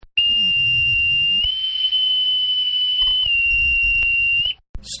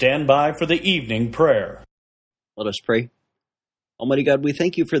stand by for the evening prayer. Let us pray. Almighty God, we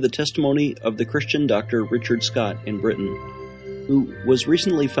thank you for the testimony of the Christian Dr. Richard Scott in Britain, who was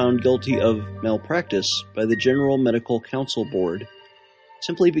recently found guilty of malpractice by the General Medical Council Board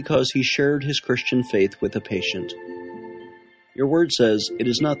simply because he shared his Christian faith with a patient. Your word says, "It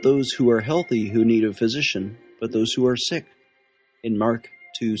is not those who are healthy who need a physician, but those who are sick," in Mark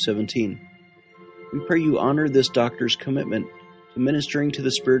 2:17. We pray you honor this doctor's commitment to ministering to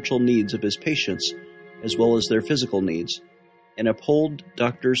the spiritual needs of his patients as well as their physical needs, and uphold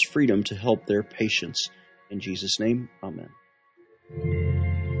doctors' freedom to help their patients. In Jesus' name, amen.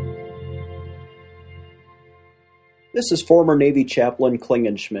 This is former Navy Chaplain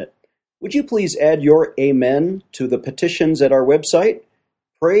Klingenschmidt. Would you please add your amen to the petitions at our website,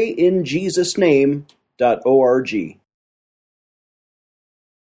 prayinjesusname.org.